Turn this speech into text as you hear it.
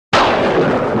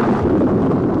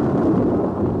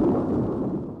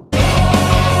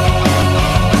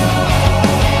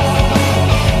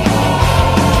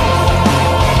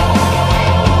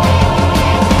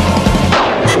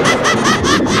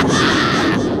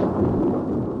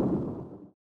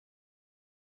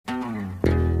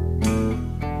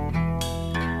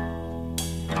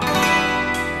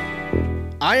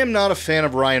I am not a fan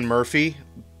of Ryan Murphy,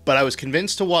 but I was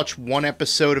convinced to watch one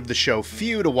episode of the show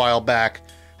Feud a while back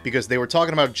because they were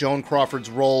talking about Joan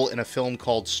Crawford's role in a film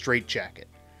called Straight Jacket.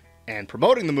 And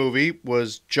promoting the movie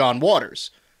was John Waters,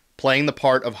 playing the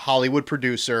part of Hollywood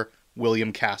producer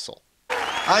William Castle.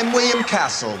 I'm William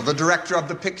Castle, the director of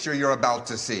the picture you're about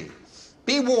to see.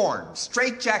 Be warned,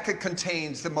 Straight Jacket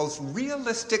contains the most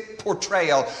realistic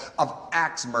portrayal of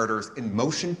axe murders in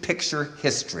motion picture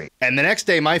history. And the next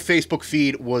day, my Facebook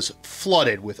feed was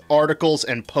flooded with articles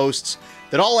and posts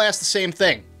that all asked the same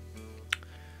thing.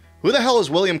 Who the hell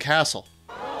is William Castle?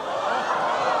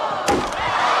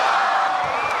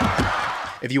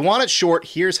 If you want it short,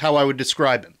 here's how I would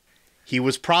describe him. He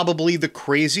was probably the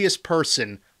craziest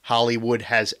person Hollywood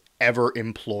has ever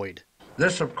employed.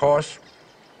 This, of course,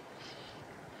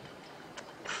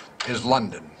 is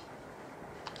London,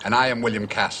 and I am William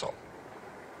Castle.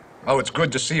 Oh, it's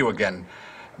good to see you again,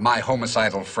 my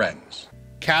homicidal friends.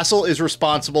 Castle is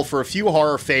responsible for a few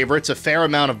horror favorites, a fair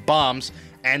amount of bombs,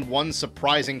 and one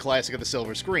surprising classic of the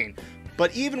silver screen.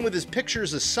 But even with his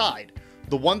pictures aside,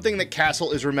 the one thing that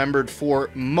Castle is remembered for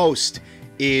most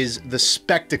is the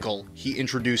spectacle he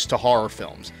introduced to horror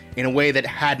films in a way that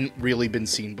hadn't really been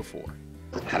seen before.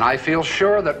 And I feel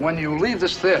sure that when you leave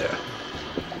this theater,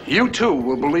 you too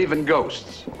will believe in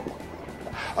ghosts.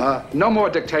 No more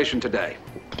dictation today.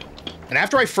 And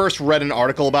after I first read an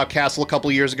article about Castle a couple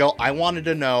of years ago, I wanted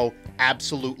to know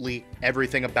absolutely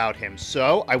everything about him.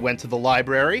 So I went to the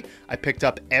library, I picked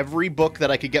up every book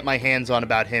that I could get my hands on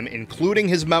about him, including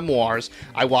his memoirs.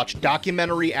 I watched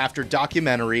documentary after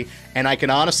documentary, and I can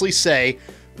honestly say,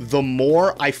 the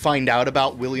more I find out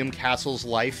about William Castle's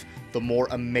life, the more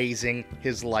amazing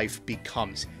his life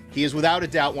becomes. He is without a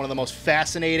doubt one of the most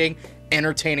fascinating,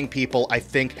 entertaining people I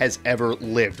think has ever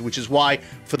lived, which is why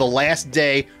for the last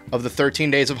day of the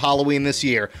 13 days of Halloween this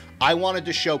year, I wanted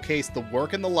to showcase the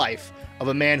work and the life of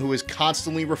a man who is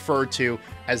constantly referred to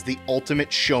as the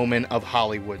ultimate showman of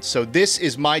Hollywood. So this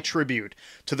is my tribute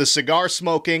to the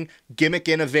cigar-smoking,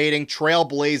 gimmick-innovating,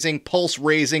 trailblazing,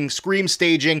 pulse-raising,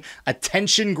 scream-staging,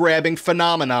 attention-grabbing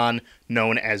phenomenon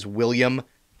known as William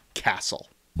Castle.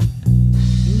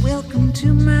 Welcome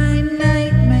to my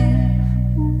nightmare.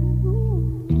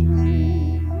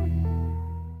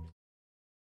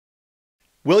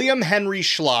 William Henry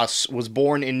Schloss was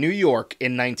born in New York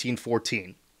in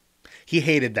 1914. He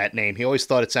hated that name. He always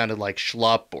thought it sounded like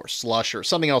schlup or slush or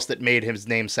something else that made his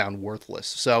name sound worthless.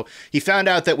 So he found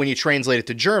out that when you translate it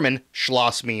to German,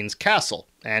 Schloss means castle,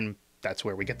 and that's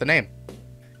where we get the name.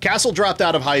 Castle dropped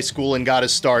out of high school and got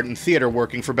his start in theater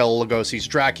working for Bela Lugosi's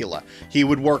Dracula. He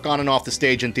would work on and off the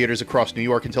stage in theaters across New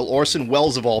York until Orson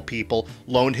Welles, of all people,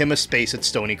 loaned him a space at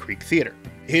Stony Creek Theater.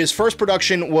 His first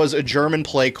production was a German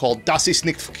play called Das ist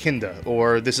nicht für Kinder,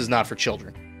 or This is Not for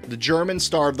Children. The German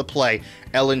star of the play,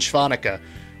 Ellen Schwanecke,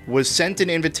 was sent an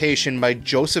invitation by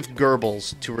Joseph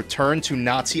Goebbels to return to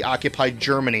Nazi-occupied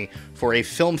Germany for a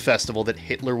film festival that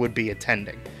Hitler would be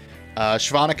attending.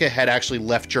 Schwanecke had actually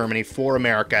left Germany for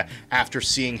America after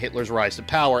seeing Hitler's rise to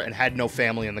power and had no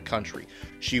family in the country.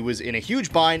 She was in a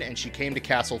huge bind and she came to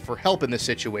Castle for help in this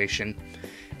situation.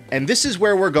 And this is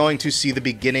where we're going to see the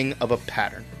beginning of a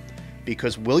pattern.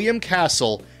 Because William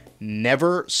Castle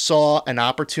never saw an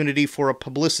opportunity for a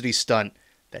publicity stunt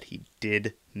that he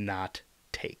did not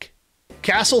take.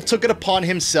 Castle took it upon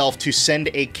himself to send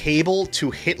a cable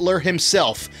to Hitler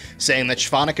himself, saying that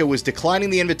Schwanecke was declining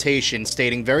the invitation,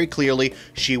 stating very clearly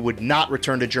she would not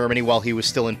return to Germany while he was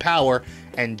still in power,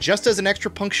 and just as an extra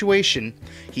punctuation,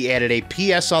 he added a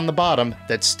PS on the bottom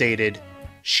that stated,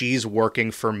 "She's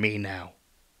working for me now."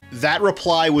 That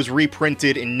reply was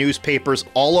reprinted in newspapers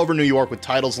all over New York with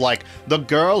titles like "The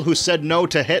Girl Who Said No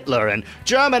to Hitler" and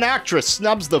 "German Actress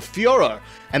Snubs the Fuhrer,"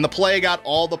 and the play got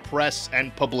all the press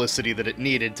and publicity that it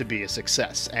needed to be a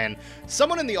success. And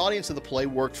someone in the audience of the play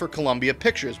worked for Columbia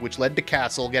Pictures, which led to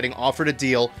Castle getting offered a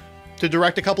deal to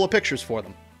direct a couple of pictures for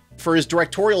them. For his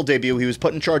directorial debut, he was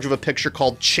put in charge of a picture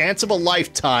called Chance of a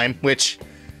Lifetime, which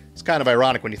is kind of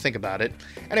ironic when you think about it.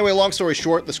 Anyway, long story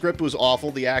short, the script was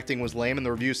awful, the acting was lame, and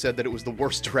the review said that it was the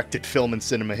worst directed film in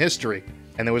cinema history.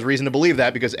 And there was reason to believe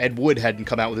that because Ed Wood hadn't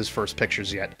come out with his first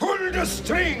pictures yet. Pull the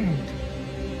string!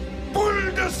 Pull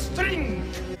the string!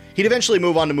 He'd eventually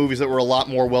move on to movies that were a lot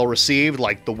more well-received,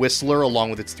 like The Whistler, along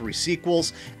with its 3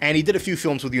 sequels, and he did a few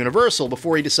films with Universal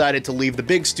before he decided to leave the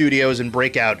big studios and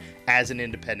break out as an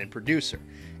independent producer.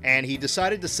 And he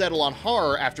decided to settle on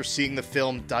horror after seeing the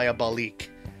film Diabolique.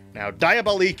 Now,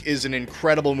 Diabolique is an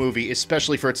incredible movie,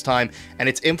 especially for its time, and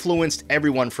it's influenced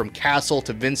everyone from Castle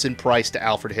to Vincent Price to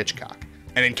Alfred Hitchcock.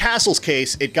 And in Castle's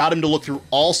case, it got him to look through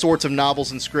all sorts of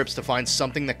novels and scripts to find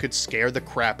something that could scare the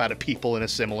crap out of people in a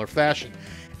similar fashion.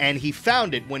 And he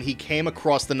found it when he came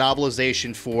across the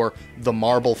novelization for The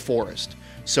Marble Forest.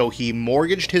 So he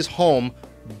mortgaged his home,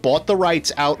 bought the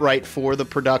rights outright for the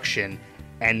production,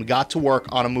 and got to work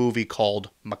on a movie called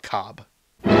Macabre.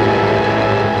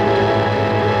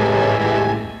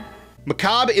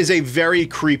 Macabre is a very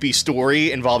creepy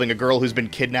story involving a girl who's been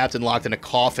kidnapped and locked in a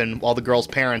coffin while the girl's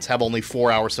parents have only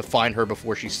 4 hours to find her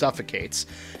before she suffocates.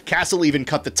 Castle even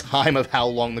cut the time of how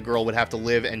long the girl would have to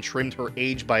live and trimmed her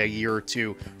age by a year or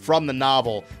two from the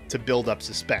novel to build up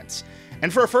suspense.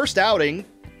 And for a first outing,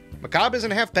 Macabre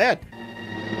isn't half bad.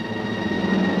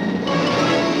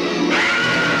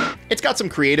 It's got some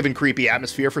creative and creepy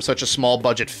atmosphere for such a small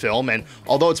budget film, and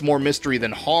although it's more mystery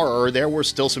than horror, there were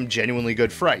still some genuinely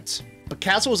good frights. But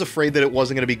Castle was afraid that it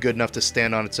wasn't going to be good enough to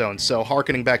stand on its own, so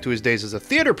harkening back to his days as a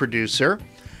theater producer,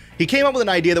 he came up with an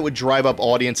idea that would drive up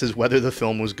audiences whether the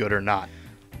film was good or not.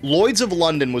 Lloyd's of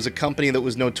London was a company that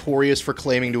was notorious for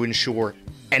claiming to insure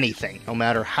anything, no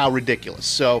matter how ridiculous,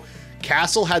 so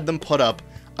Castle had them put up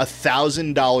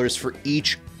 $1,000 for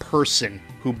each person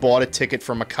who bought a ticket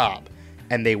for Macabre,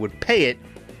 and they would pay it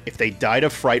if they died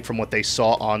of fright from what they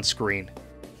saw on screen.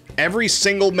 Every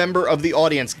single member of the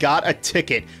audience got a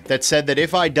ticket that said that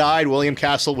if I died, William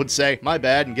Castle would say, "My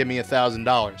bad," and give me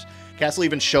 $1,000. Castle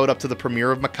even showed up to the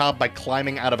premiere of Macabre by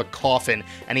climbing out of a coffin,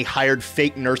 and he hired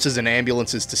fake nurses and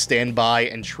ambulances to stand by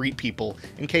and treat people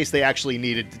in case they actually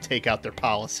needed to take out their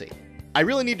policy. I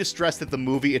really need to stress that the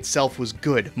movie itself was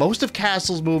good. Most of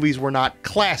Castle's movies were not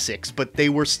classics, but they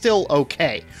were still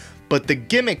okay. But the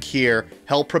gimmick here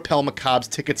helped propel Macabre's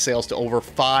ticket sales to over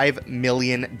 $5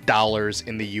 million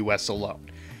in the US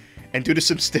alone. And due to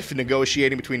some stiff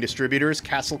negotiating between distributors,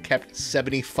 Castle kept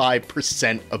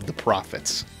 75% of the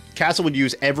profits. Castle would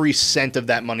use every cent of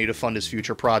that money to fund his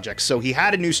future projects, so he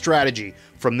had a new strategy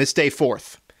from this day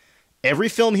forth. Every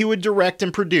film he would direct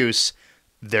and produce,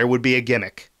 there would be a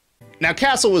gimmick. Now,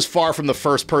 Castle was far from the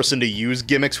first person to use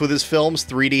gimmicks with his films.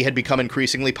 3D had become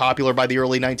increasingly popular by the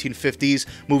early 1950s.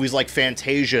 Movies like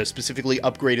Fantasia specifically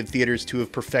upgraded theaters to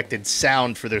have perfected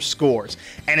sound for their scores.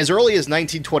 And as early as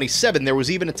 1927, there was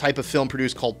even a type of film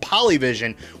produced called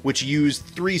Polyvision, which used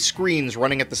 3 screens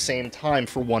running at the same time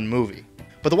for one movie.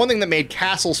 But the one thing that made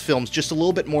Castle's films just a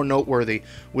little bit more noteworthy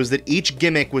was that each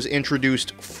gimmick was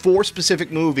introduced for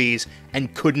specific movies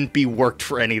and couldn't be worked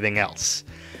for anything else.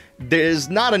 There's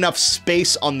not enough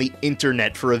space on the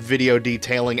internet for a video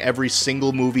detailing every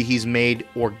single movie he's made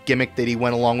or gimmick that he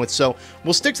went along with, so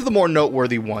we'll stick to the more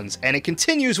noteworthy ones, and it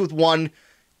continues with one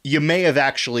you may have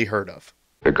actually heard of.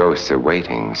 The ghosts are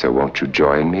waiting, so won't you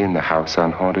join me in the house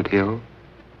on Haunted Hill?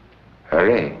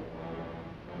 Hurry,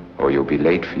 or you'll be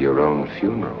late for your own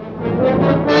funeral.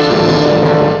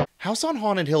 House on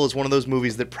Haunted Hill is one of those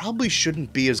movies that probably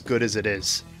shouldn't be as good as it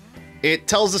is. It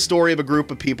tells the story of a group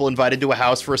of people invited to a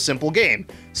house for a simple game.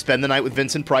 Spend the night with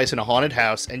Vincent Price in a haunted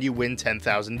house and you win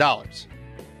 $10,000.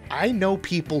 I know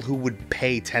people who would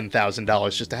pay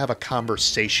 $10,000 just to have a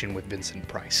conversation with Vincent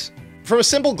Price. From a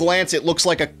simple glance, it looks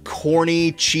like a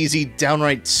corny, cheesy,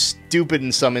 downright stupid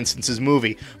in some instances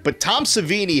movie, but Tom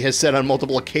Savini has said on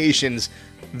multiple occasions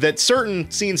that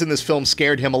certain scenes in this film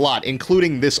scared him a lot,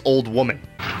 including this old woman.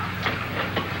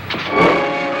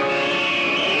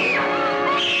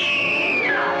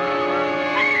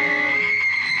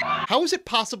 How is it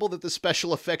possible that the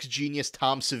special effects genius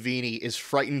Tom Savini is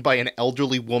frightened by an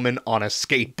elderly woman on a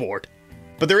skateboard?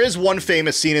 But there is one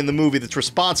famous scene in the movie that's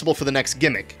responsible for the next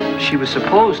gimmick. She was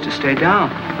supposed to stay down,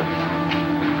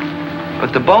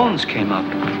 but the bones came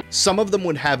up. Some of them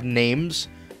would have names.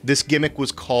 This gimmick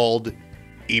was called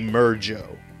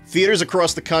Emergo. Theaters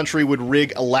across the country would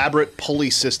rig elaborate pulley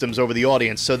systems over the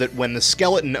audience so that when the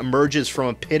skeleton emerges from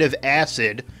a pit of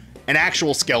acid, an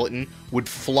actual skeleton would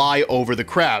fly over the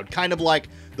crowd, kind of like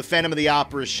the Phantom of the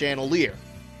Opera's chandelier.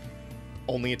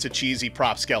 Only it's a cheesy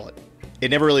prop skeleton. It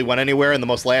never really went anywhere, and the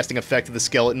most lasting effect of the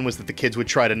skeleton was that the kids would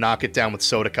try to knock it down with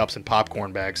soda cups and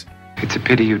popcorn bags. It's a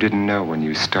pity you didn't know when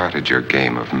you started your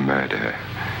game of murder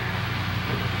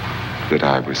that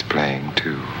I was playing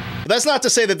too. But that's not to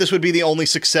say that this would be the only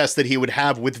success that he would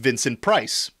have with Vincent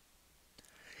Price.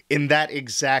 In that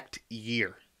exact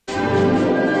year.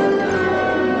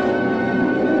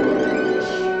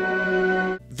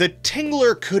 The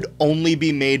Tingler could only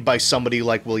be made by somebody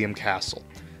like William Castle.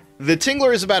 The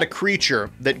Tingler is about a creature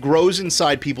that grows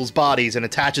inside people's bodies and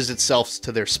attaches itself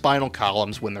to their spinal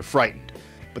columns when they're frightened.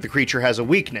 But the creature has a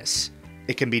weakness.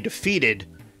 It can be defeated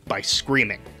by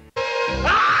screaming.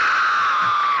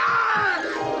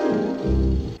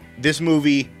 This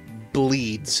movie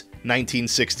bleeds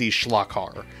 1960s schlock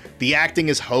horror. The acting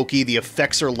is hokey, the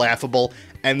effects are laughable,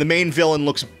 and the main villain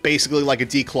looks basically like a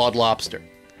declawed lobster.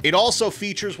 It also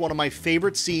features one of my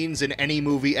favorite scenes in any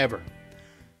movie ever.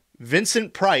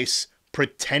 Vincent Price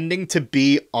pretending to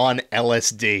be on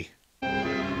LSD.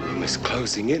 Room is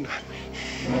closing in on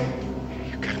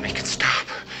me. You gotta make it stop.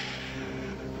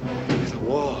 The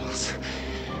walls.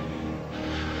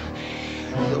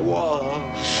 The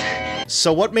walls.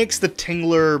 So what makes The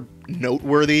Tingler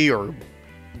noteworthy, or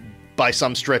by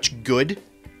some stretch good?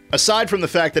 Aside from the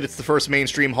fact that it's the first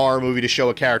mainstream horror movie to show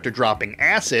a character dropping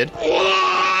acid,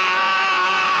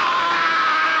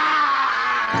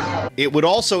 it would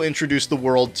also introduce the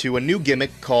world to a new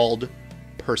gimmick called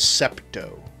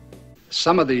Percepto.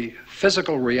 Some of the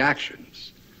physical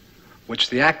reactions which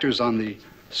the actors on the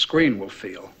screen will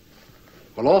feel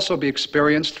will also be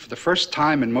experienced for the first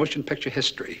time in motion picture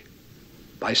history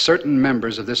by certain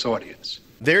members of this audience.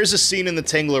 There's a scene in The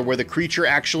Tingler where the creature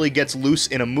actually gets loose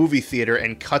in a movie theater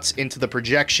and cuts into the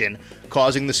projection,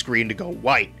 causing the screen to go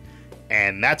white.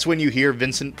 And that's when you hear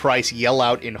Vincent Price yell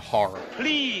out in horror.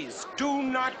 Please do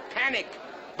not panic,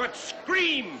 but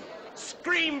scream!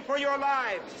 Scream for your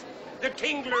lives! The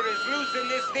Tingler is loose in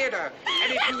this theater,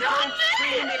 and if you don't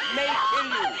scream, it may kill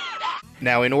you.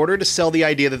 Now, in order to sell the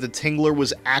idea that the Tingler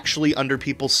was actually under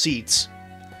people's seats,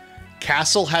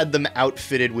 Castle had them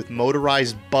outfitted with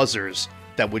motorized buzzers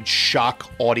that would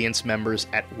shock audience members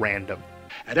at random.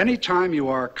 At any time you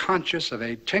are conscious of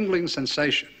a tingling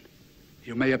sensation,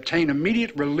 you may obtain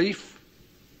immediate relief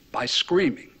by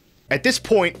screaming. At this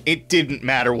point, it didn't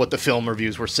matter what the film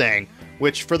reviews were saying,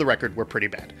 which, for the record, were pretty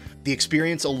bad. The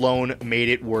experience alone made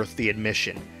it worth the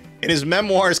admission. In his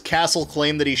memoirs, Castle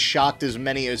claimed that he shocked as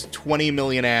many as 20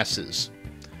 million asses.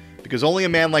 Because only a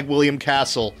man like William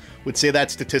Castle would say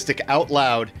that statistic out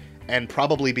loud and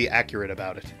probably be accurate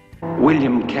about it.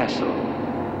 William Castle,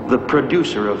 the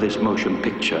producer of this motion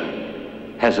picture,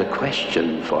 has a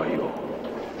question for you.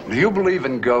 Do you believe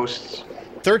in ghosts?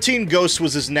 13 Ghosts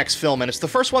was his next film, and it's the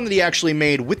first one that he actually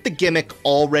made with the gimmick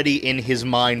already in his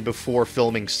mind before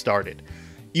filming started.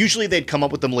 Usually they'd come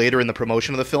up with them later in the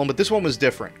promotion of the film, but this one was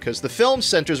different, because the film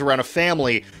centers around a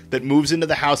family that moves into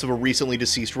the house of a recently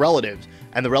deceased relative,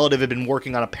 and the relative had been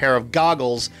working on a pair of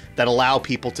goggles that allow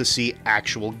people to see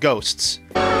actual ghosts.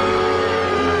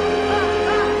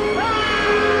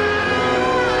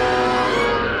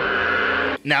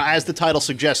 Now, as the title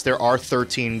suggests, there are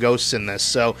 13 ghosts in this,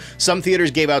 so some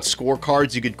theaters gave out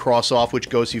scorecards you could cross off which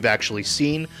ghosts you've actually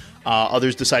seen.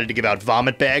 Others decided to give out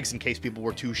vomit bags in case people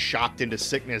were too shocked into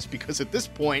sickness, because at this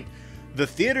point, the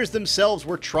theaters themselves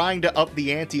were trying to up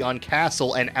the ante on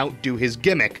Castle and outdo his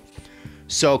gimmick.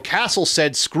 So Castle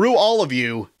said, "Screw all of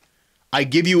you, I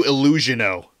give you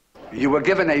Illusiono." You were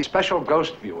given a special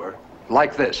ghost viewer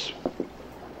like this.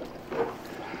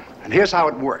 And here's how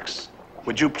it works.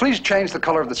 Would you please change the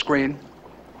color of the screen?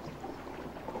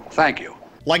 Thank you.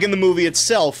 Like in the movie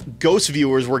itself, ghost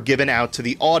viewers were given out to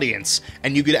the audience,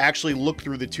 and you could actually look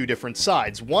through the two different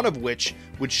sides, one of which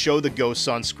would show the ghosts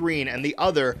on screen, and the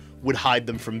other would hide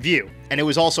them from view. And it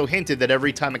was also hinted that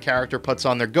every time a character puts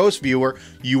on their ghost viewer,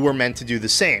 you were meant to do the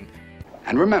same.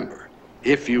 And remember,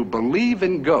 if you believe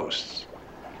in ghosts,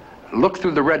 look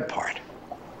through the red part.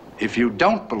 If you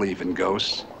don't believe in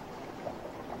ghosts,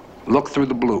 look through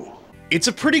the blue. It's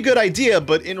a pretty good idea,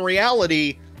 but in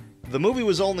reality, the movie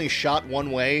was only shot one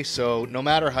way, so no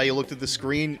matter how you looked at the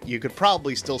screen, you could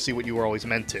probably still see what you were always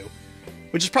meant to.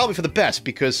 Which is probably for the best,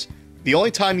 because the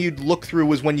only time you'd look through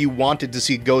was when you wanted to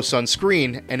see ghosts on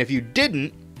screen, and if you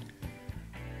didn't,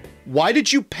 why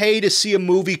did you pay to see a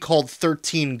movie called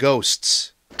 13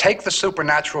 Ghosts? Take the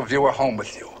supernatural viewer home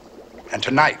with you. And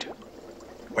tonight,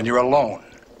 when you're alone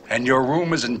and your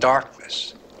room is in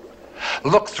darkness,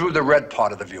 look through the red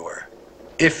part of the viewer,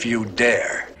 if you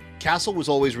dare. Castle was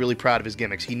always really proud of his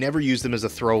gimmicks. He never used them as a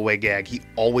throwaway gag. He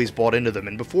always bought into them.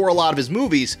 And before a lot of his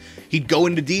movies, he'd go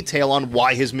into detail on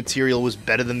why his material was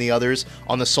better than the others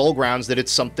on the sole grounds that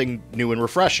it's something new and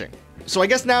refreshing. So I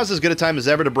guess now's as good a time as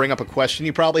ever to bring up a question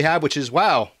you probably have, which is,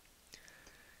 wow,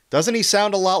 doesn't he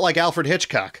sound a lot like Alfred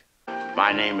Hitchcock?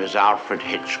 My name is Alfred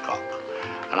Hitchcock,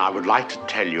 and I would like to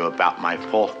tell you about my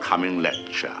forthcoming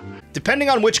lecture. Depending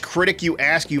on which critic you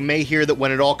ask, you may hear that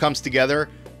when it all comes together,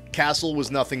 Castle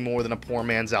was nothing more than a poor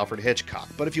man's Alfred Hitchcock.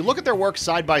 But if you look at their work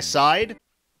side by side,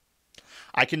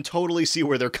 I can totally see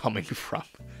where they're coming from.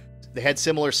 They had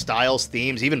similar styles,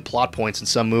 themes, even plot points in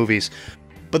some movies.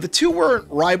 But the two weren't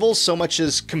rivals so much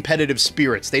as competitive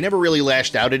spirits. They never really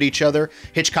lashed out at each other.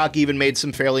 Hitchcock even made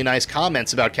some fairly nice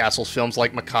comments about Castle's films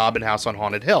like Macabre and House on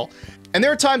Haunted Hill. And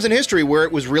there are times in history where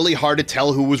it was really hard to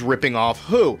tell who was ripping off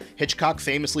who. Hitchcock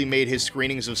famously made his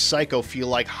screenings of Psycho feel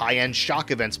like high-end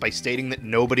shock events by stating that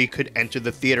nobody could enter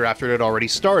the theater after it had already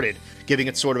started, giving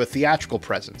it sort of a theatrical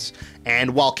presence.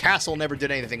 And while Castle never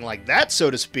did anything like that,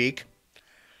 so to speak,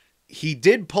 he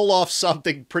did pull off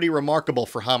something pretty remarkable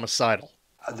for Homicidal.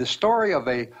 The story of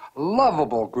a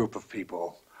lovable group of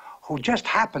people who just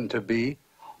happen to be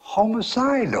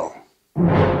homicidal.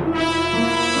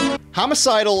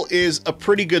 Homicidal is a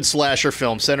pretty good slasher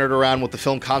film centered around what the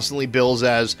film constantly bills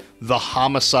as the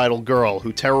homicidal girl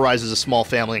who terrorizes a small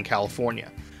family in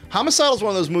California. Homicidal is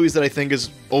one of those movies that I think is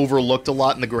overlooked a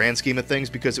lot in the grand scheme of things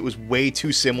because it was way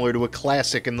too similar to a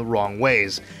classic in the wrong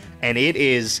ways, and it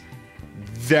is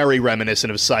very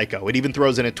reminiscent of Psycho. It even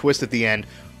throws in a twist at the end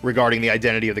regarding the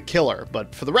identity of the killer,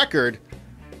 but for the record,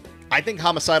 I think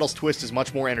Homicidal's twist is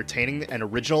much more entertaining and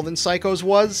original than Psycho's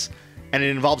was, and it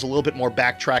involves a little bit more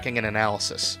backtracking and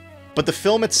analysis. But the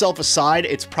film itself aside,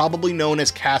 it's probably known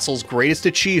as Castle's greatest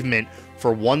achievement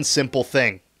for one simple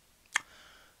thing: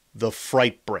 the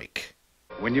fright break.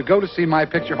 When you go to see my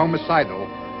picture Homicidal,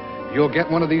 you'll get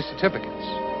one of these certificates.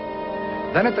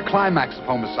 Then at the climax of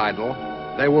Homicidal,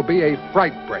 there will be a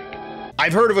fright break.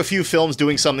 I've heard of a few films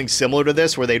doing something similar to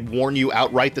this, where they'd warn you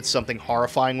outright that something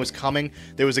horrifying was coming.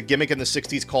 There was a gimmick in the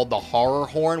 60s called the horror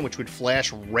horn, which would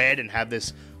flash red and have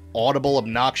this audible,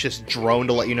 obnoxious drone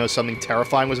to let you know something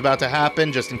terrifying was about to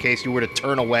happen, just in case you were to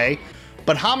turn away.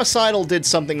 But Homicidal did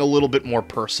something a little bit more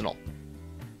personal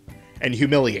and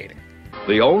humiliating.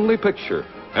 The only picture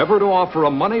ever to offer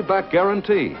a money-back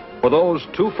guarantee for those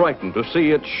too frightened to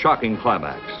see its shocking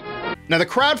climax. Now, the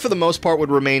crowd for the most part would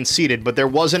remain seated, but there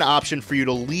was an option for you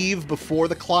to leave before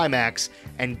the climax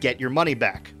and get your money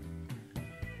back.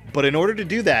 But in order to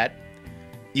do that,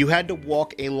 you had to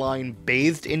walk a line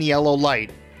bathed in yellow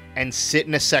light and sit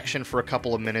in a section for a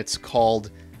couple of minutes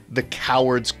called the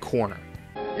Coward's Corner.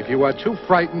 If you are too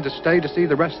frightened to stay to see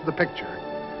the rest of the picture,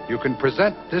 you can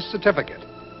present this certificate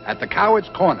at the Coward's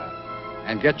Corner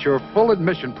and get your full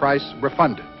admission price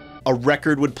refunded. A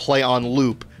record would play on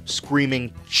loop,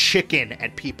 screaming chicken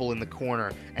at people in the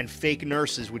corner, and fake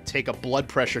nurses would take a blood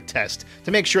pressure test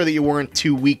to make sure that you weren't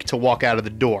too weak to walk out of the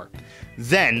door.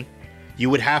 Then, you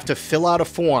would have to fill out a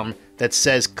form that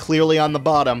says clearly on the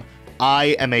bottom,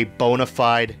 "I am a bona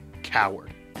fide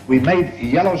coward." We made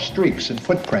yellow streaks and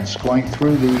footprints going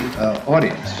through the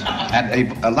audience,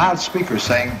 and a loudspeaker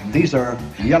saying, "These are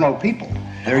yellow people.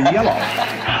 They're yellow."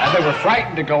 And they were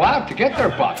frightened to go out to get their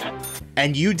butt.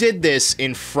 And you did this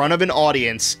in front of an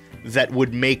audience that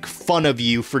would make fun of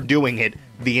you for doing it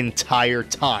the entire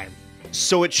time.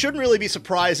 So it shouldn't really be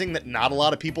surprising that not a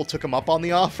lot of people took him up on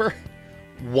the offer.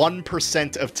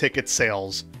 1% of ticket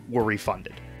sales were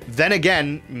refunded. Then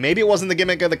again, maybe it wasn't the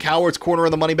gimmick of the Coward's Corner or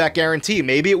the money-back guarantee.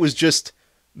 Maybe it was just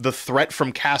the threat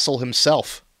from Castle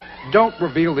himself. Don't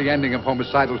reveal the ending of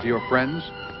Homicidal to your friends,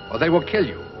 or they will kill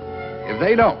you. If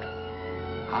they don't,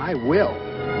 I will.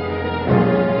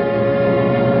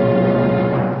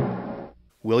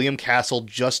 William Castle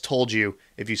just told you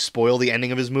if you spoil the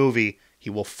ending of his movie, he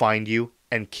will find you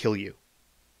and kill you.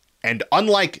 And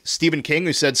unlike Stephen King,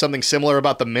 who said something similar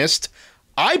about The Mist,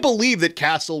 I believe that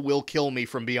Castle will kill me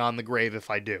from beyond the grave if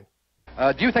I do.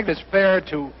 Do you think it's fair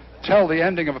to tell the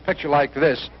ending of a picture like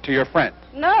this to your friend?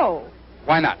 No.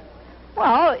 Why not?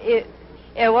 Well,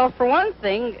 well, for one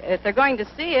thing, if they're going to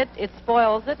see it, it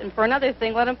spoils it. And for another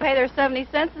thing, let them pay their 70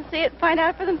 cents and see it and find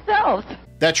out for themselves.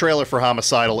 That trailer for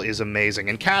Homicidal is amazing,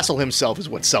 and Castle himself is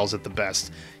what sells it the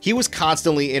best. He was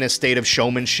constantly in a state of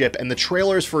showmanship, and the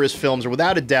trailers for his films are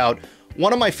without a doubt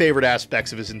one of my favorite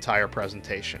aspects of his entire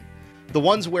presentation. The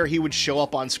ones where he would show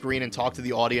up on screen and talk to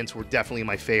the audience were definitely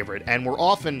my favorite, and were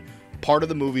often part of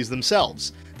the movies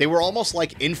themselves. They were almost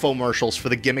like infomercials for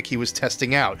the gimmick he was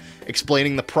testing out,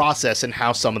 explaining the process and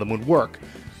how some of them would work.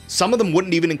 Some of them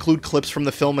wouldn't even include clips from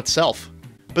the film itself.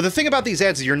 But the thing about these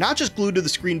ads is you're not just glued to the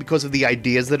screen because of the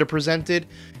ideas that are presented,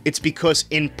 it's because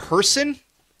in person,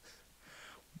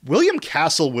 William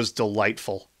Castle was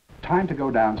delightful. Time to go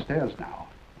downstairs now.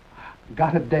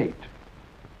 Got a date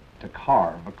to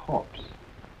carve a corpse.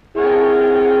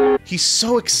 He's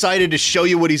so excited to show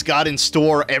you what he's got in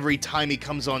store every time he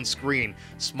comes on screen.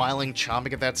 Smiling,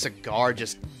 chomping at that cigar,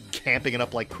 just camping it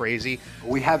up like crazy.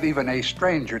 We have even a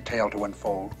stranger tale to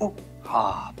unfold. Ooh,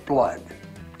 blood.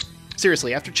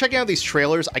 Seriously, after checking out these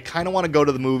trailers, I kind of want to go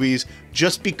to the movies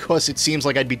just because it seems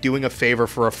like I'd be doing a favor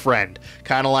for a friend.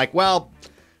 Kind of like, well,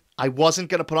 I wasn't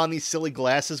going to put on these silly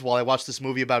glasses while I watched this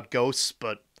movie about ghosts,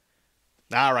 but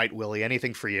all right, Willie,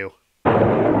 anything for you.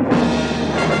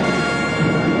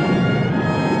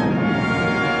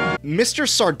 Mr.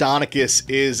 Sardonicus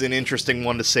is an interesting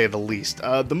one to say the least.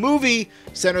 The movie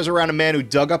centers around a man who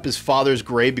dug up his father's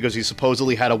grave because he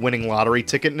supposedly had a winning lottery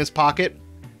ticket in his pocket.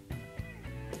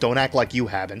 Don't act like you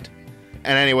haven't.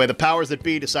 And anyway, the powers that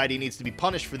be decide he needs to be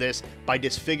punished for this by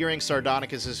disfiguring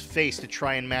Sardonicus' face to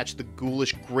try and match the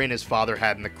ghoulish grin his father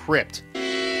had in the crypt.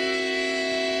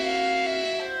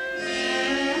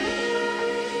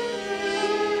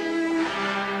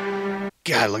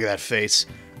 God, look at that face.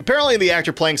 Apparently, the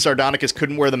actor playing Sardonicus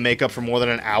couldn't wear the makeup for more than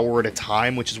an hour at a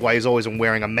time, which is why he's always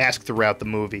wearing a mask throughout the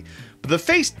movie. But the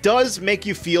face does make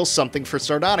you feel something for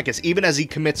Sardonicus, even as he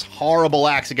commits horrible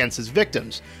acts against his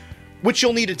victims. Which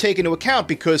you'll need to take into account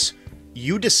because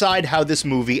you decide how this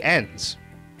movie ends.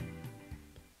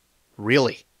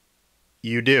 Really.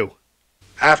 You do.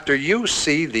 After you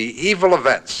see the evil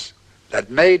events that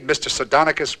made Mr.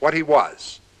 Sardonicus what he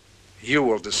was, you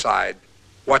will decide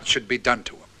what should be done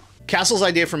to him. Castle's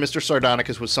idea for Mr.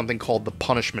 Sardonicus was something called the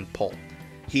punishment poll.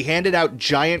 He handed out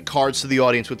giant cards to the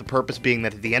audience with the purpose being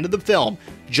that at the end of the film,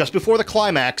 just before the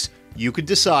climax, you could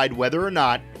decide whether or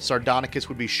not Sardonicus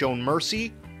would be shown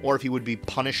mercy or if he would be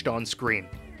punished on screen.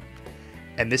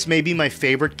 And this may be my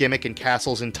favorite gimmick in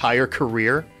Castle's entire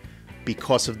career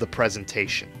because of the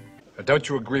presentation. Don't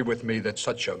you agree with me that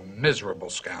such a miserable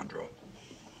scoundrel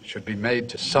should be made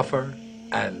to suffer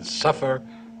and suffer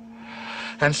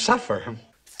and suffer?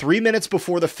 3 minutes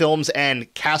before the film's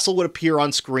end, Castle would appear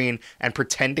on screen and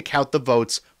pretend to count the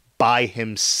votes by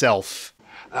himself.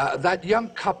 That young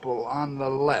couple on the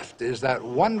left, is that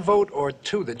 1 vote or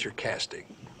 2 that you're casting?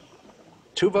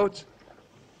 2 votes?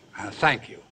 Thank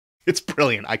you. It's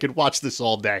brilliant. I could watch this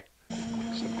all day.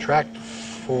 Subtract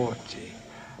 40.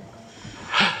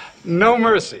 No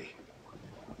mercy.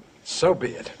 So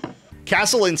be it.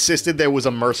 Castle insisted there was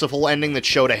a merciful ending that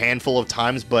showed a handful of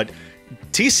times, but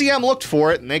TCM looked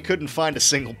for it and they couldn't find a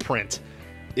single print.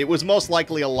 It was most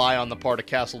likely a lie on the part of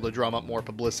Castle to drum up more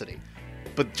publicity.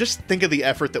 But just think of the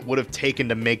effort that would have taken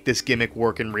to make this gimmick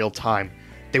work in real time.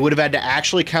 They would have had to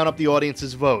actually count up the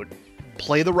audience's vote,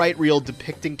 play the right reel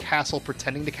depicting Castle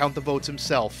pretending to count the votes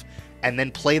himself, and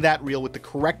then play that reel with the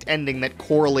correct ending that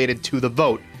correlated to the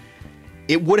vote.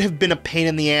 It would have been a pain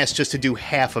in the ass just to do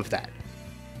half of that.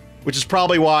 Which is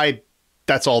probably why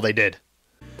that's all they did.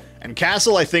 And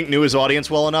Castle, I think, knew his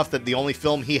audience well enough that the only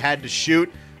film he had to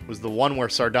shoot was the one where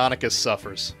Sardonicus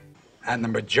suffers. And the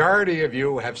majority of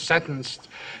you have sentenced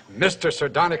Mr.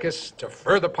 Sardonicus to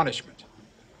further punishment.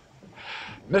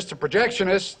 Mr.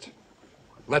 Projectionist,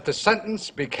 let the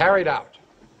sentence be carried out.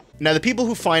 Now, the people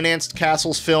who financed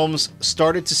Castle's films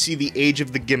started to see the age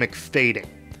of the gimmick fading,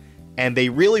 and they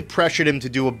really pressured him to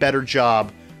do a better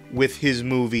job with his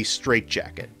movie Straight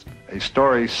Jacket. A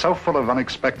story so full of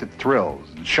unexpected thrills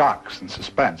and shocks and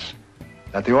suspense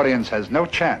that the audience has no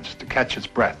chance to catch its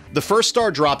breath. The first star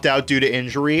dropped out due to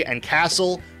injury, and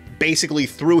Castle basically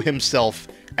threw himself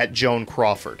at Joan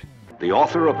Crawford. The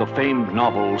author of the famed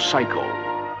novel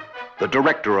Psycho, the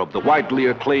director of the widely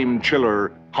acclaimed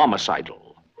thriller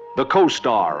Homicidal, the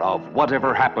co-star of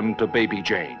Whatever Happened to Baby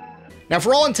Jane. Now,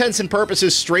 for all intents and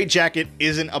purposes, Straight Jacket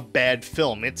isn't a bad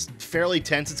film. It's fairly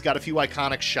tense, it's got a few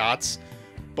iconic shots,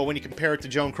 but when you compare it to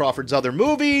Joan Crawford's other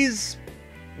movies,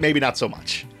 maybe not so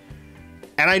much.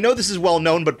 And I know this is well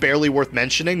known but barely worth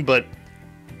mentioning, but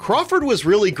Crawford was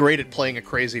really great at playing a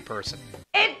crazy person.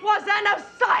 It was an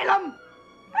asylum,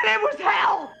 and it was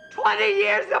hell. 20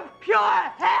 years of pure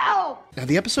hell. Now,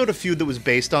 the episode of Feud that was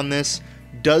based on this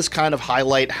does kind of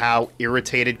highlight how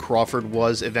irritated Crawford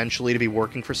was eventually to be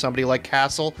working for somebody like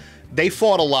Castle. They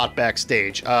fought a lot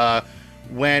backstage.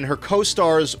 When her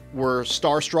co-stars were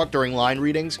starstruck during line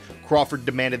readings, Crawford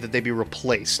demanded that they be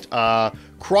replaced.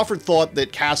 Crawford thought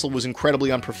that Castle was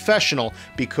incredibly unprofessional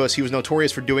because he was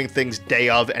notorious for doing things day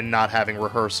of and not having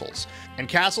rehearsals. And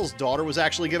Castle's daughter was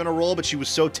actually given a role, but she was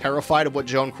so terrified of what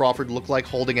Joan Crawford looked like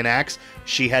holding an axe,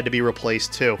 she had to be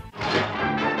replaced too.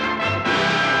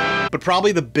 But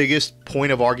probably the biggest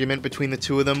point of argument between the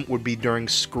two of them would be during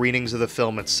screenings of the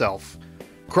film itself.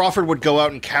 Crawford would go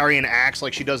out and carry an axe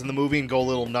like she does in the movie and go a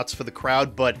little nuts for the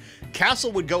crowd, but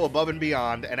Castle would go above and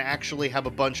beyond and actually have a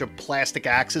bunch of plastic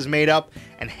axes made up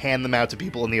and hand them out to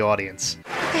people in the audience.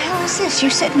 What the hell is this? You're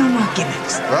sitting on our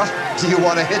gimmicks. Well, do you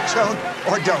want to hit, Joan,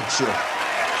 or don't you?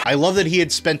 I love that he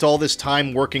had spent all this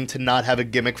time working to not have a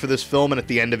gimmick for this film, and at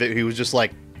the end of it, he was just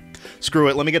like, screw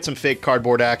it, let me get some fake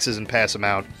cardboard axes and pass them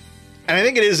out. And I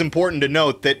think it is important to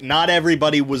note that not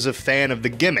everybody was a fan of the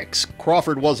gimmicks.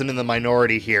 Crawford wasn't in the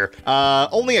minority here.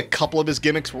 Only a couple of his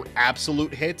gimmicks were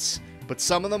absolute hits, but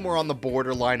some of them were on the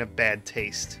borderline of bad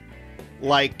taste.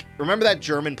 Like, remember that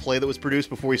German play that was produced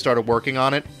before we started working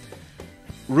on it?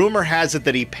 Rumor has it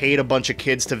that he paid a bunch of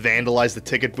kids to vandalize the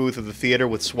ticket booth of the theater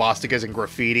with swastikas and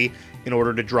graffiti in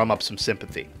order to drum up some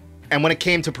sympathy. And when it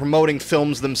came to promoting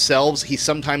films themselves, he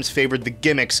sometimes favored the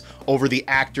gimmicks over the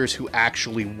actors who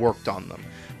actually worked on them,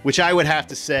 which I would have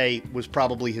to say was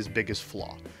probably his biggest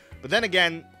flaw. But then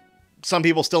again, some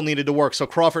people still needed to work, so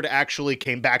Crawford actually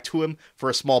came back to him for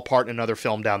a small part in another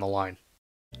film down the line.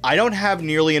 I don't have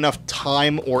nearly enough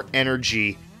time or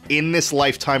energy in this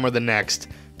lifetime or the next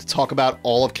to talk about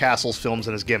all of Castle's films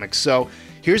and his gimmicks, so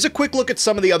here's a quick look at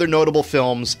some of the other notable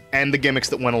films and the gimmicks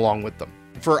that went along with them.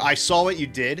 For I Saw What You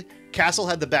Did, Castle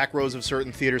had the back rows of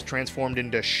certain theaters transformed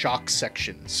into shock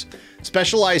sections.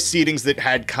 Specialized seatings that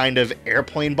had kind of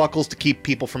airplane buckles to keep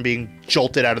people from being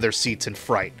jolted out of their seats in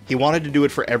fright. He wanted to do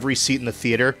it for every seat in the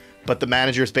theater, but the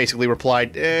managers basically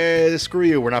replied, screw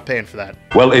you, we're not paying for that.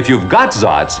 Well, if you've got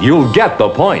Zots, you'll get the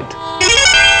point.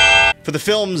 For the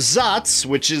film Zots,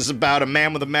 which is about a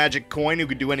man with a magic coin who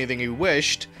could do anything he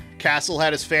wished, Castle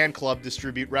had his fan club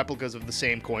distribute replicas of the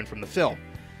same coin from the film.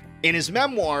 In his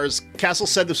memoirs, Castle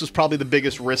said this was probably the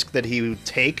biggest risk that he would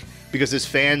take because his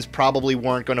fans probably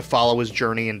weren't going to follow his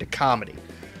journey into comedy.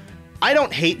 I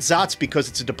don't hate Zots because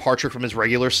it's a departure from his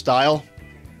regular style.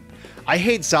 I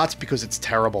hate Zots because it's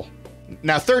terrible.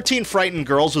 Now, 13 Frightened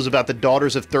Girls was about the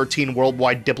daughters of 13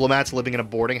 worldwide diplomats living in a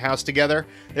boarding house together.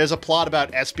 There's a plot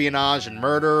about espionage and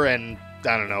murder, and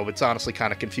I don't know, it's honestly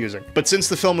kind of confusing. But since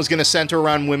the film was going to center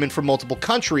around women from multiple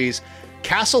countries,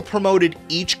 Castle promoted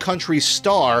each country's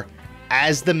star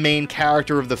as the main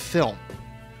character of the film.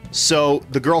 So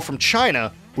the girl from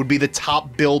China would be the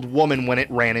top billed woman when it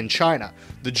ran in China.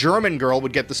 The German girl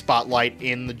would get the spotlight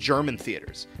in the German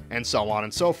theaters, and so on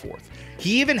and so forth.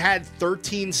 He even had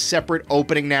 13 separate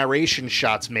opening narration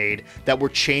shots made that were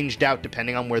changed out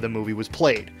depending on where the movie was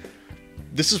played.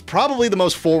 This is probably the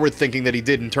most forward thinking that he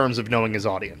did in terms of knowing his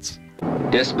audience.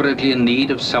 Desperately in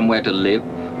need of somewhere to live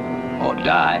or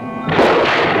die?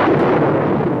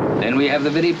 Then we have the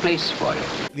very place for you.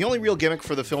 The only real gimmick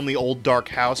for the film The Old Dark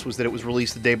House was that it was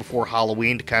released the day before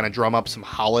Halloween to kind of drum up some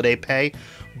holiday pay,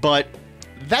 but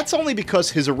that's only because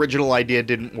his original idea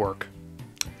didn't work.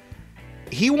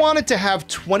 He wanted to have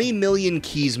 20 million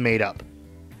keys made up,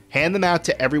 hand them out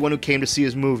to everyone who came to see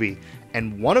his movie,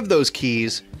 and one of those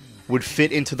keys would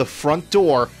fit into the front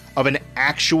door of an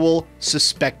actual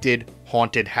suspected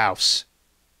haunted house.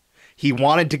 He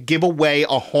wanted to give away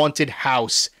a haunted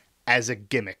house as a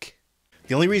gimmick.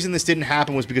 The only reason this didn't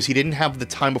happen was because he didn't have the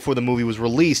time before the movie was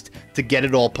released to get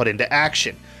it all put into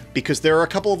action. Because there are a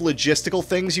couple of logistical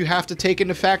things you have to take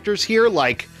into factors here,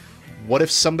 like, what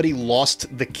if somebody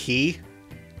lost the key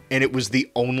and it was the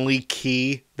only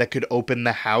key that could open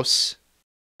the house?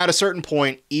 At a certain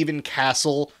point, even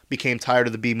Castle became tired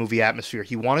of the B-movie atmosphere.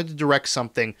 He wanted to direct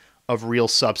something of real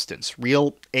substance,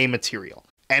 real A material.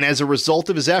 And as a result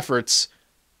of his efforts,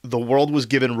 the world was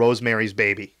given Rosemary's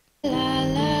Baby.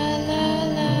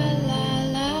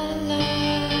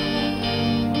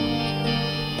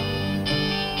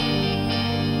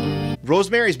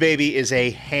 Rosemary's Baby is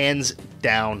a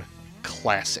hands-down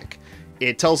classic.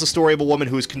 It tells the story of a woman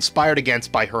who is conspired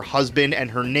against by her husband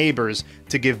and her neighbors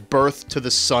to give birth to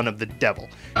the son of the devil.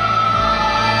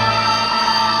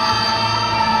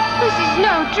 This is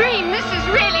no dream. This is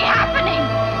really happening.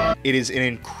 It is an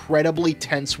incredibly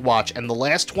tense watch, and the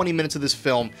last 20 minutes of this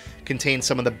film contains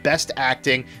some of the best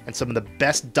acting and some of the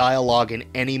best dialogue in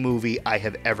any movie I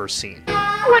have ever seen.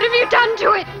 What have you done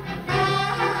to it?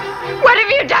 What have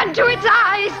you done to its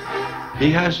eyes?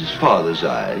 He has his father's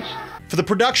eyes. For the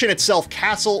production itself,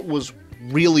 Castle was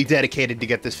really dedicated to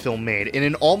get this film made. In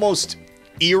an almost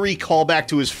eerie callback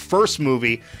to his first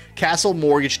movie, Castle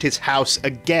mortgaged his house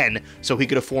again so he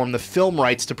could afford the film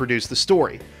rights to produce the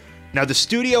story. Now, the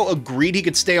studio agreed he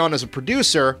could stay on as a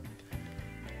producer,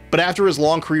 but after his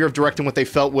long career of directing what they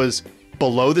felt was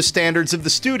below the standards of the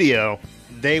studio,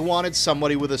 they wanted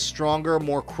somebody with a stronger,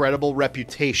 more credible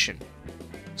reputation.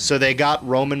 So they got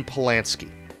Roman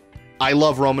Polanski. I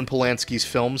love Roman Polanski's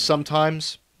films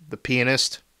sometimes, The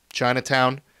Pianist,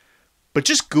 Chinatown, but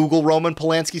just Google Roman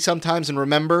Polanski sometimes and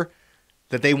remember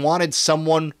that they wanted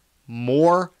someone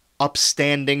more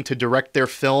upstanding to direct their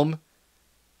film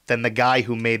than the guy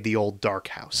who made The Old Dark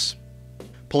House.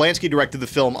 Polanski directed the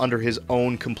film under his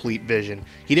own complete vision.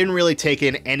 He didn't really take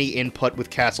in any input with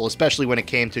Castle, especially when it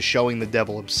came to showing the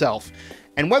devil himself.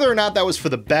 And whether or not that was for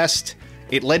the best,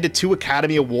 it led to 2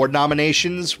 Academy Award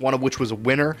nominations, one of which was a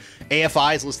winner.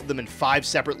 AFI has listed them in 5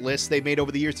 separate lists they've made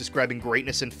over the years describing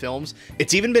greatness in films.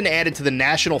 It's even been added to the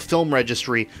National Film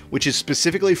Registry, which is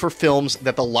specifically for films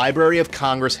that the Library of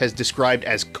Congress has described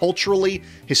as culturally,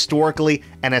 historically,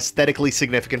 and aesthetically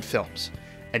significant films.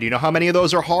 And do you know how many of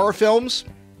those are horror films?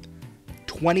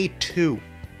 22.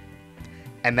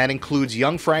 And that includes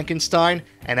Young Frankenstein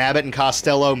and Abbott and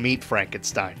Costello Meet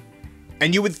Frankenstein.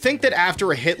 And you would think that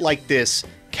after a hit like this,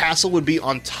 Castle would be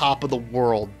on top of the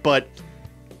world, but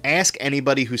ask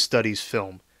anybody who studies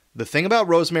film. The thing about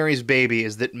Rosemary's Baby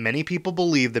is that many people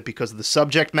believe that because of the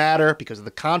subject matter, because of the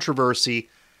controversy,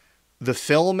 the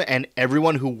film and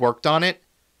everyone who worked on it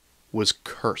was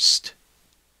cursed.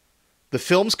 The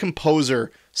film's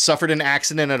composer suffered an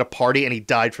accident at a party and he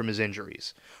died from his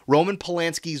injuries. Roman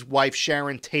Polanski's wife,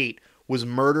 Sharon Tate, was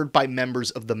murdered by members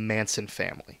of the Manson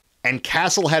family. And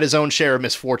Castle had his own share of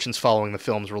misfortunes following the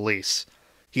film's release.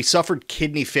 He suffered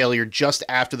kidney failure just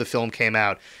after the film came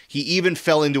out. He even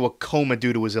fell into a coma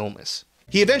due to his illness.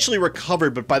 He eventually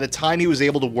recovered, but by the time he was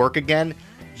able to work again,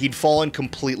 he'd fallen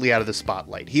completely out of the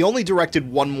spotlight. He only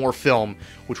directed one more film,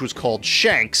 which was called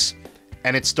Shanks,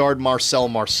 and it starred Marcel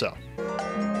Marceau.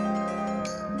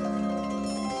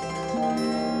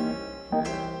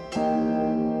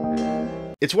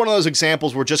 It's one of those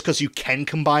examples where just because you can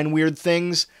combine weird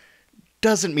things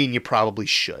doesn't mean you probably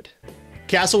should.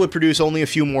 Castle would produce only a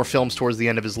few more films towards the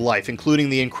end of his life, including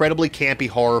the incredibly campy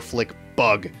horror flick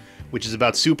Bug, which is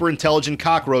about super intelligent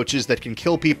cockroaches that can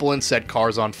kill people and set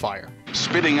cars on fire.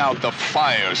 Spitting out the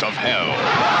fires of hell.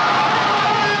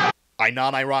 I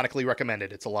non-ironically recommend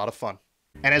it. It's a lot of fun.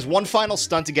 And as one final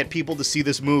stunt to get people to see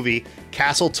this movie,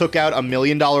 Castle took out a $1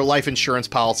 million life insurance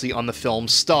policy on the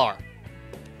film's star.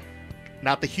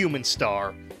 Not the human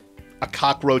star, a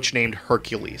cockroach named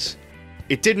Hercules.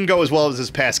 It didn't go as well as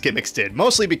his past gimmicks did,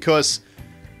 mostly because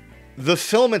the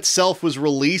film itself was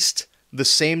released the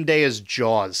same day as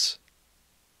Jaws.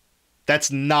 That's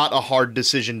not a hard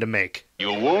decision to make.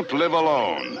 You won't live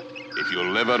alone if you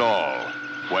live at all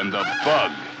when the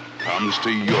bug comes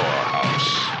to your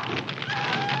house.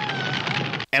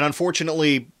 And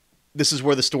unfortunately, this is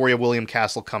where the story of William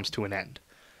Castle comes to an end.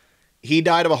 He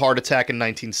died of a heart attack in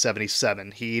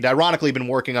 1977. He'd ironically been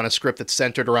working on a script that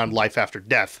centered around life after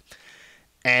death.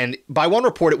 And by one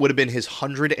report, it would have been his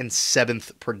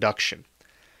 107th production.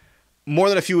 More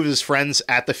than a few of his friends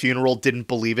at the funeral didn't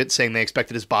believe it, saying they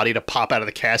expected his body to pop out of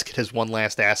the casket as one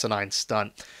last asinine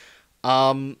stunt.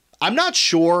 I'm not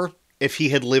sure if he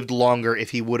had lived longer, if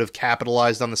he would have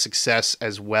capitalized on the success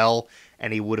as well,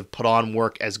 and he would have put on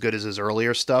work as good as his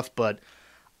earlier stuff, but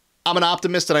I'm an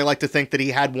optimist, and I like to think that he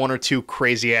had one or two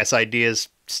crazy-ass ideas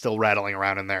still rattling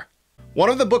around in there. One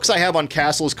of the books I have on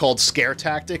Castle is called Scare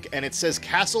Tactic, and it says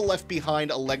Castle left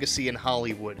behind a legacy in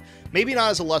Hollywood. Maybe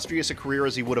not as illustrious a career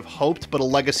as he would have hoped, but a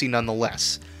legacy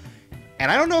nonetheless.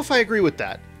 And I don't know if I agree with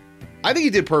that. I think he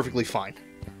did perfectly fine.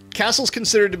 Castle's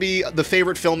considered to be the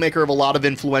favorite filmmaker of a lot of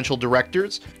influential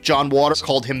directors. John Waters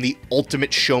called him the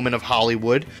ultimate showman of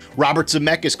Hollywood. Robert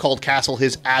Zemeckis called Castle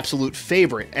his absolute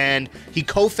favorite, and he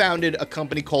co-founded a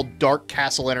company called Dark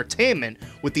Castle Entertainment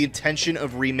with the intention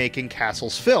of remaking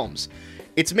Castle's films.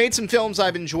 It's made some films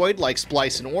I've enjoyed, like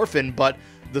Splice and Orphan, but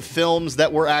the films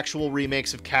that were actual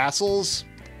remakes of Castle's,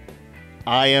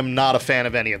 I am not a fan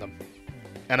of any of them.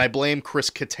 And I blame Chris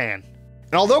Kattan.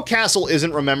 And although Castle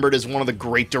isn't remembered as one of the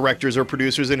great directors or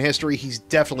producers in history, he's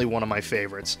definitely one of my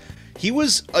favorites. He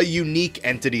was a unique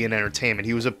entity in entertainment.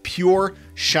 He was a pure,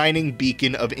 shining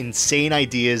beacon of insane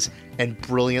ideas and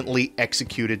brilliantly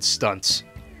executed stunts.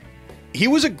 He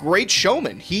was a great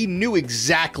showman. He knew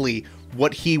exactly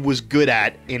what he was good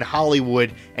at in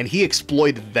Hollywood, and he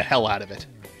exploited the hell out of it.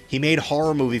 He made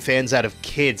horror movie fans out of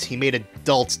kids. He made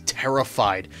adults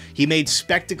terrified. He made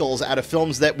spectacles out of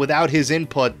films that, without his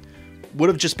input, would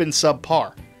have just been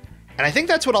subpar. And I think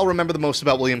that's what I'll remember the most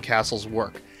about William Castle's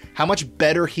work. How much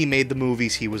better he made the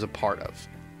movies he was a part of.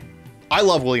 I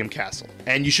love William Castle,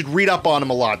 and you should read up on him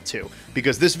a lot too,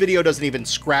 because this video doesn't even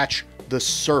scratch the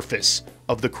surface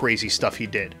of the crazy stuff he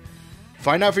did.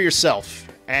 Find out for yourself,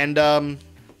 and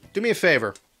do me a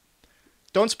favor.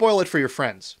 Don't spoil it for your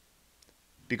friends.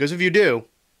 Because if you do,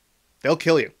 they'll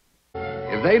kill you.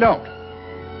 If they don't,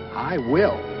 I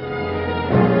will.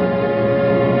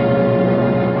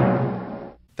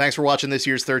 Thanks for watching this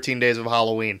year's 13 Days of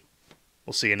Halloween.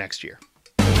 We'll see you next year.